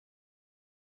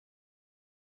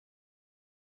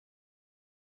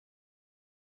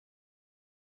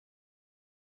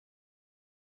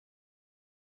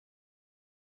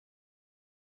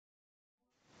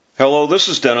Hello, this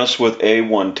is Dennis with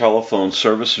A1 Telephone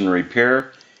Service and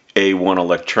Repair, A1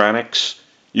 Electronics.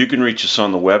 You can reach us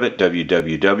on the web at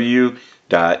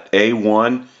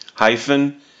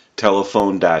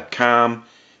www.a1-telephone.com,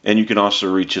 and you can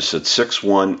also reach us at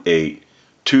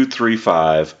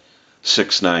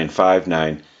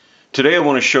 618-235-6959. Today I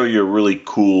want to show you a really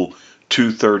cool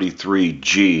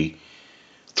 233G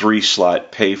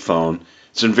 3-slot payphone.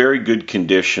 It's in very good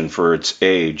condition for its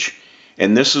age.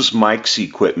 And this is Mike's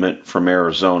equipment from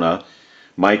Arizona.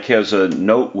 Mike has a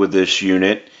note with this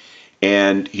unit,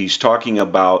 and he's talking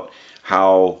about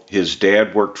how his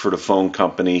dad worked for the phone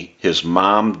company, his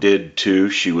mom did too,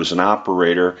 she was an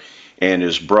operator, and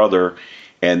his brother,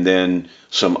 and then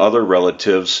some other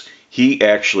relatives. He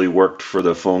actually worked for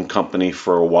the phone company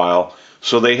for a while,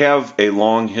 so they have a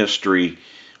long history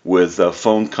with a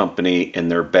phone company in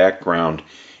their background,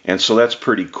 and so that's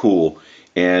pretty cool.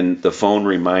 And the phone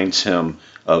reminds him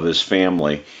of his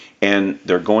family. And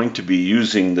they're going to be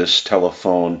using this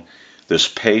telephone, this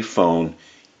payphone,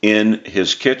 in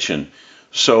his kitchen.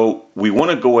 So we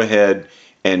want to go ahead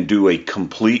and do a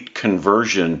complete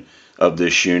conversion of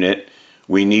this unit.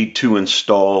 We need to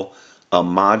install a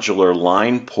modular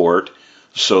line port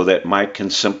so that Mike can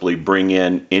simply bring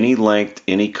in any length,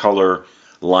 any color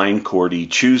line cord he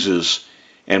chooses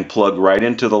and plug right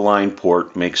into the line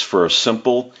port. Makes for a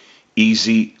simple,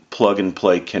 easy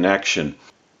plug-and-play connection.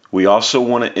 We also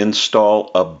want to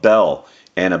install a bell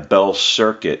and a bell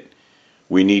circuit.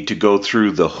 We need to go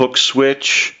through the hook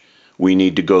switch. We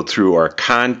need to go through our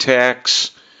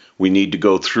contacts. We need to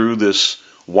go through this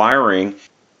wiring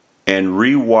and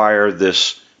rewire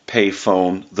this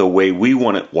payphone the way we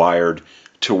want it wired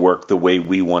to work the way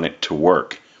we want it to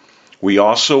work. We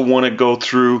also want to go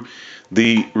through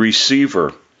the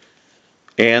receiver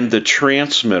and the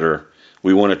transmitter.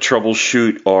 We want to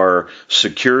troubleshoot our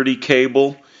security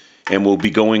cable, and we'll be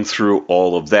going through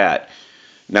all of that.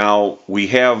 Now, we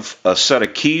have a set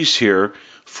of keys here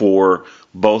for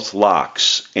both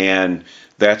locks, and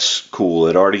that's cool.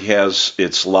 It already has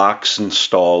its locks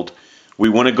installed. We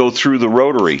want to go through the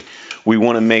rotary. We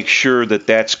want to make sure that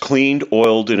that's cleaned,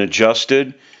 oiled, and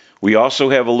adjusted. We also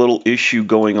have a little issue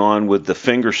going on with the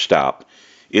finger stop.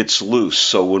 It's loose,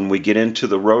 so when we get into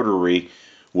the rotary,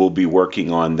 we'll be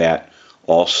working on that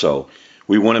also.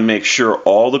 We want to make sure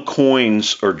all the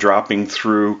coins are dropping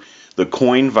through the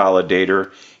coin validator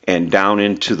and down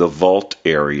into the vault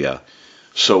area.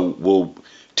 So we'll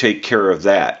take care of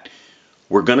that.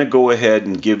 We're going to go ahead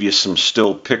and give you some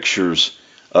still pictures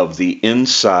of the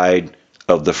inside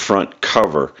of the front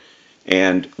cover,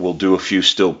 and we'll do a few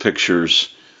still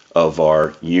pictures of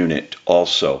our unit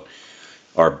also,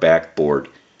 our backboard.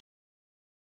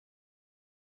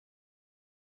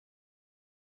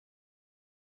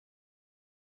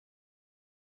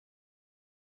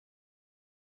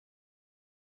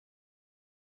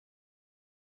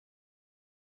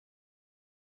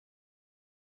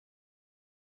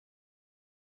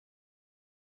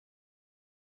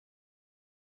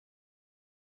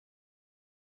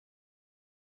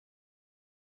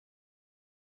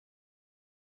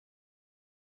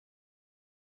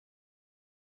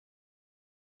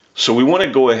 So we want to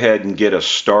go ahead and get a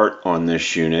start on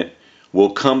this unit.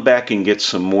 We'll come back and get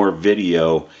some more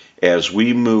video as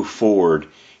we move forward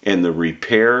in the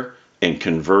repair and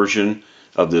conversion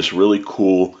of this really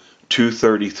cool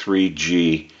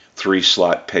 233G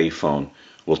 3-slot payphone.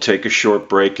 We'll take a short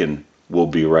break and we'll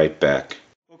be right back.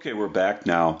 Okay, we're back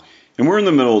now, and we're in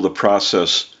the middle of the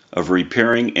process of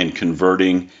repairing and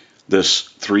converting this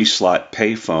 3-slot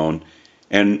payphone,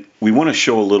 and we want to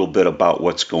show a little bit about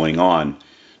what's going on.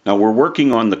 Now we're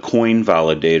working on the coin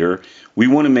validator. We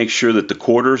want to make sure that the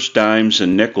quarters, dimes,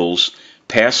 and nickels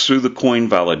pass through the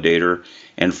coin validator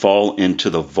and fall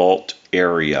into the vault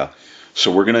area.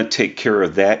 So we're going to take care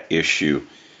of that issue.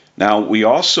 Now we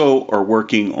also are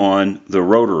working on the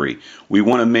rotary. We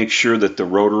want to make sure that the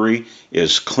rotary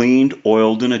is cleaned,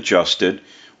 oiled, and adjusted.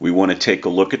 We want to take a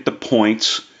look at the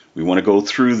points. We want to go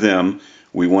through them.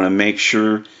 We want to make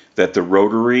sure that the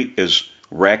rotary is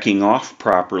racking off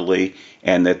properly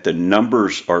and that the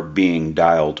numbers are being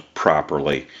dialed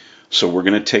properly. So we're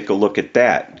going to take a look at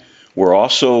that. We're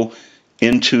also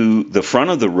into the front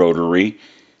of the rotary.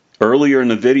 Earlier in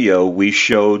the video we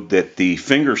showed that the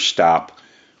finger stop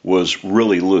was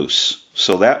really loose,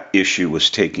 so that issue was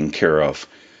taken care of,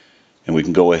 and we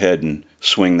can go ahead and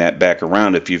swing that back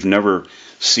around. If you've never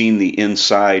seen the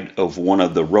inside of one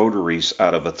of the rotaries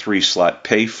out of a 3-slot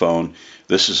payphone,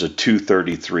 this is a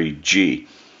 233G.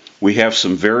 We have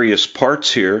some various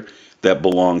parts here that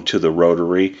belong to the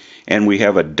rotary, and we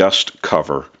have a dust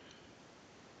cover.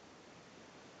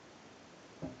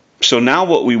 So now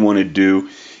what we want to do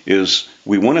is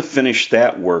we want to finish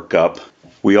that work up.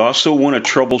 We also want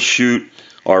to troubleshoot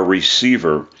our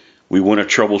receiver. We want to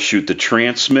troubleshoot the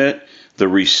transmit, the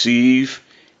receive,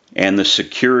 and the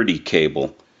security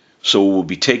cable. So we'll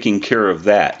be taking care of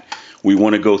that. We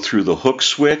want to go through the hook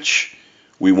switch.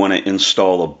 We want to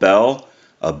install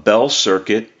a bell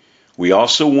circuit. We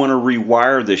also want to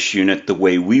rewire this unit the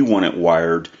way we want it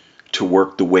wired to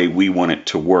work the way we want it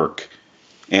to work.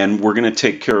 And we're going to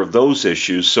take care of those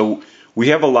issues. So we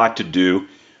have a lot to do.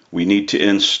 We need to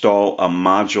install a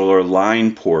modular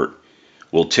line port.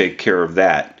 We'll take care of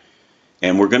that.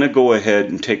 And we're going to go ahead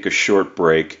and take a short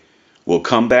break. We'll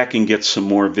come back and get some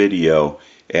more video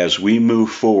as we move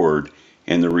forward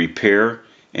in the repair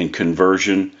and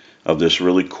conversion of this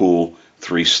really cool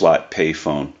 3-slot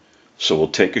payphone. So we'll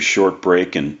take a short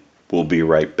break and we'll be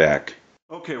right back.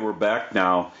 Okay, we're back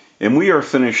now, and we are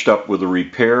finished up with the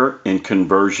repair and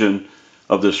conversion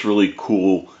of this really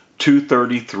cool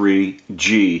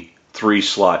 233G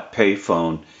 3-slot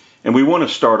payphone, and we want to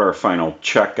start our final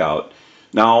checkout.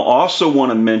 Now, I also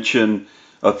want to mention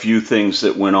a few things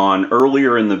that went on.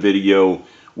 Earlier in the video,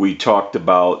 we talked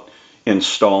about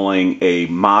installing a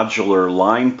modular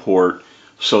line port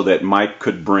so that Mike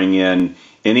could bring in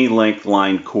any length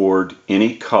line cord,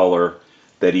 any color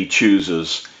that he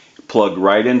chooses, plug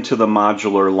right into the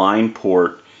modular line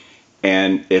port,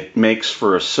 and it makes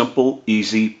for a simple,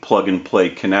 easy plug and play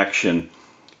connection,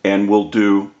 and we'll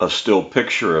do a still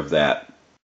picture of that.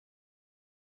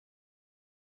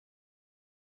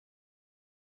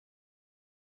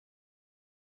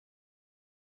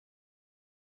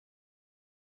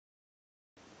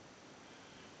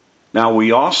 Now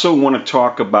we also want to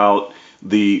talk about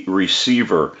the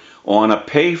receiver. On a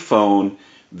payphone,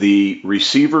 the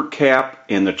receiver cap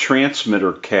and the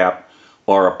transmitter cap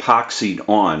are epoxied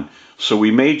on. So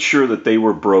we made sure that they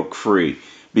were broke free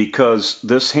because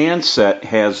this handset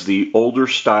has the older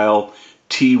style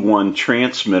T1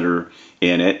 transmitter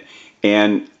in it,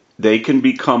 and they can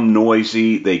become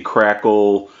noisy, they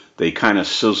crackle, they kind of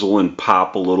sizzle and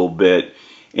pop a little bit.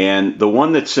 And the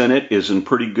one that's in it is in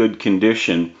pretty good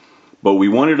condition, but we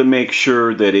wanted to make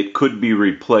sure that it could be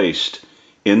replaced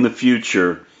in the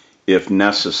future if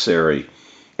necessary.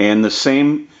 And the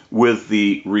same with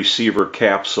the receiver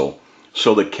capsule.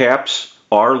 So the caps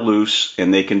are loose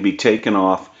and they can be taken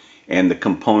off, and the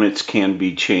components can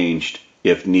be changed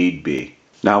if need be.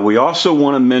 Now we also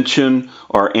want to mention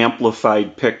our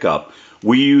amplified pickup.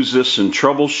 We use this in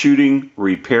troubleshooting,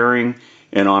 repairing,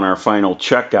 and on our final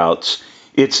checkouts.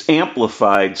 It's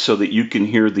amplified so that you can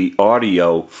hear the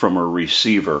audio from a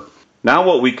receiver. Now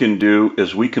what we can do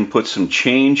is we can put some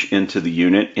change into the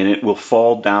unit and it will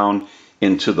fall down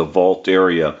into the vault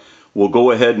area. We'll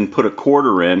go ahead and put a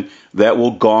quarter in. That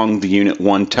will gong the unit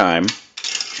one time.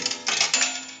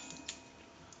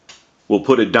 We'll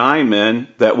put a dime in.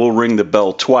 That will ring the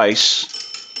bell twice.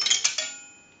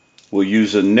 We'll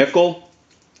use a nickel.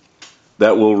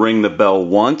 That will ring the bell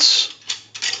once.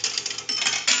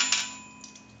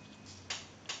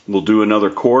 We'll do another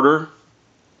quarter.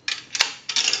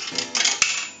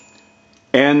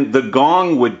 And the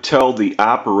gong would tell the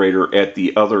operator at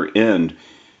the other end,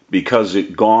 because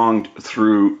it gonged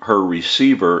through her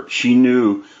receiver, she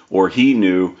knew, or he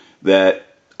knew, that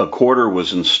a quarter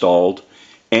was installed.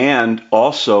 And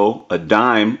also a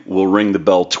dime will ring the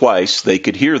bell twice. They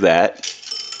could hear that.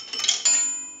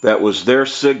 That was their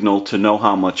signal to know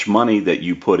how much money that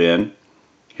you put in.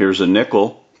 Here's a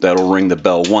nickel. That'll ring the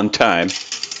bell one time.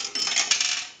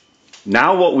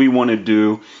 Now what we want to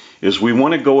do is we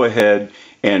want to go ahead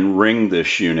and ring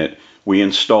this unit. We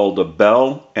installed a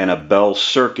bell and a bell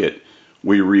circuit.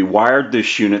 We rewired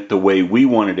this unit the way we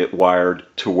wanted it wired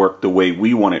to work the way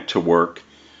we want it to work.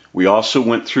 We also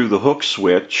went through the hook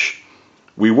switch.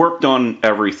 We worked on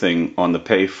everything on the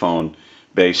payphone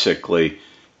basically.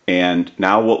 And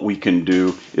now what we can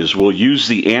do is we'll use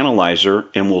the analyzer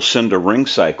and we'll send a ring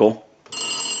cycle.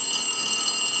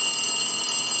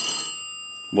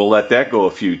 We'll let that go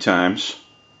a few times.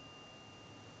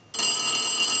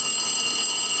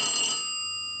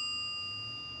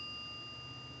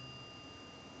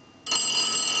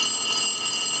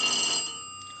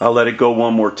 I'll let it go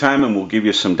one more time and we'll give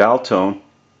you some dial tone.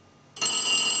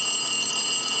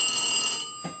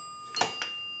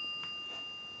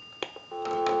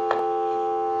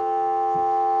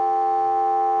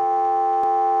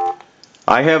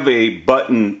 I have a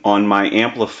button on my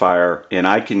amplifier and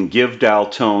I can give dial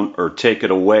tone or take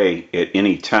it away at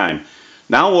any time.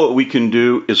 Now what we can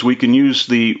do is we can use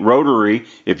the rotary.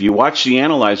 If you watch the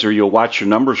analyzer, you'll watch your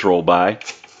numbers roll by.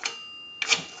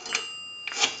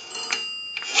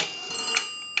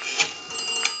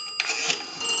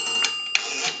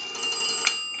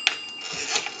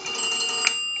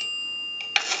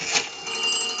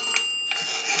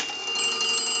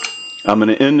 I'm going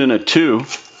to end in a 2.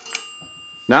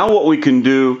 Now what we can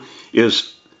do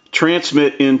is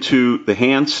transmit into the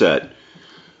handset.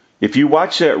 If you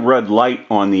watch that red light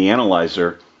on the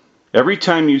analyzer, every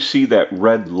time you see that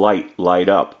red light light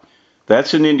up,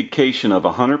 that's an indication of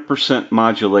 100%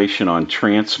 modulation on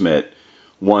transmit.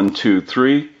 1, 2,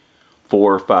 3,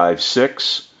 4, 5,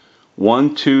 6.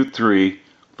 1, 2, 3,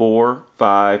 4,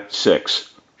 5,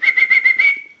 6.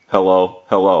 Hello,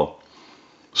 hello.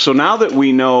 So now that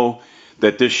we know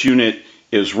that this unit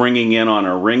is ringing in on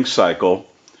a ring cycle,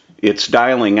 it's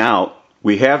dialing out,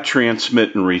 we have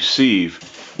transmit and receive,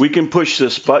 we can push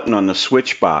this button on the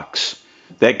switch box.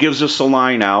 That gives us a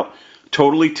line out,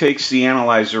 totally takes the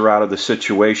analyzer out of the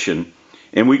situation,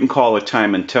 and we can call a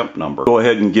time and temp number. Go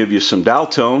ahead and give you some dial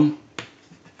tone,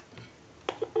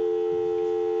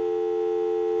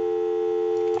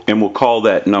 and we'll call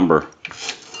that number.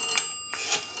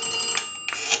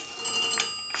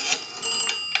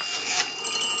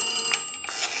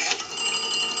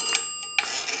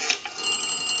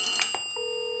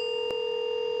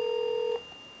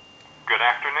 Good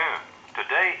afternoon.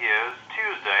 Today is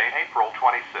Tuesday, April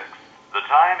 26th. The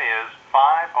time is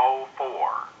 5:04.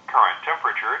 Current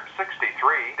temperature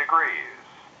 63 degrees.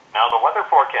 Now the weather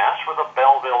forecast for the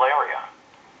Belleville area.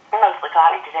 Mostly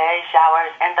cloudy today,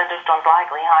 showers and thunderstorms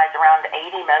likely, highs around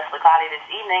 80, mostly cloudy this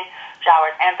evening,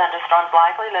 showers and thunderstorms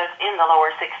likely, lows in the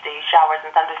lower 60s, showers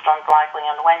and thunderstorms likely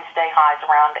on Wednesday, highs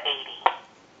around 80.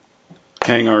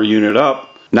 Hang our unit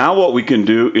up. Now what we can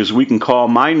do is we can call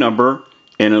my number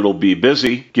and it'll be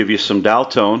busy, give you some dial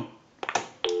tone,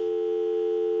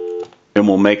 and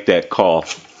we'll make that call.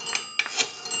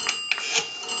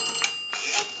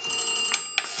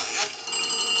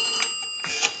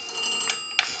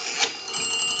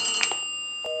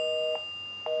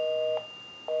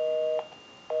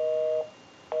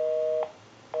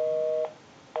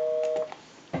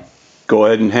 Go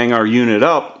ahead and hang our unit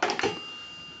up.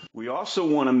 We also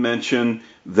want to mention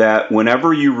that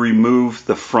whenever you remove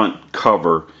the front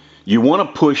cover, you want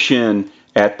to push in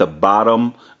at the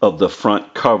bottom of the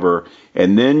front cover,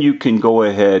 and then you can go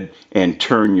ahead and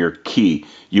turn your key.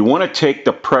 You want to take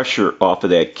the pressure off of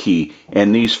that key,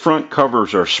 and these front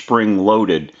covers are spring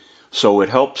loaded, so it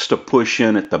helps to push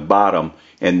in at the bottom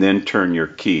and then turn your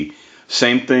key.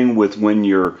 Same thing with when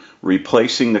you're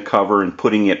replacing the cover and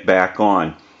putting it back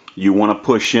on. You want to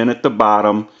push in at the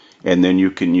bottom, and then you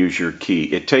can use your key.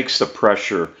 It takes the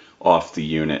pressure off the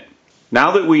unit.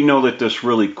 Now that we know that this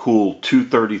really cool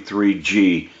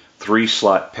 233G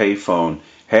 3-slot payphone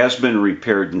has been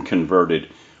repaired and converted,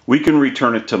 we can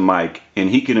return it to Mike and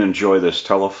he can enjoy this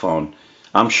telephone.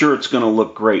 I'm sure it's going to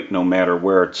look great no matter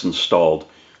where it's installed.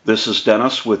 This is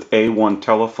Dennis with A1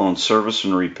 Telephone Service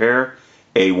and Repair,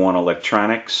 A1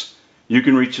 Electronics. You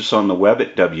can reach us on the web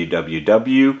at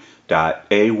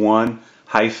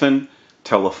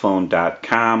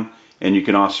www.a1-telephone.com, and you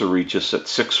can also reach us at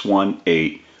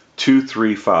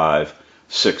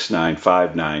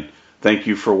 618-235-6959. Thank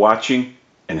you for watching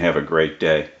and have a great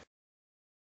day.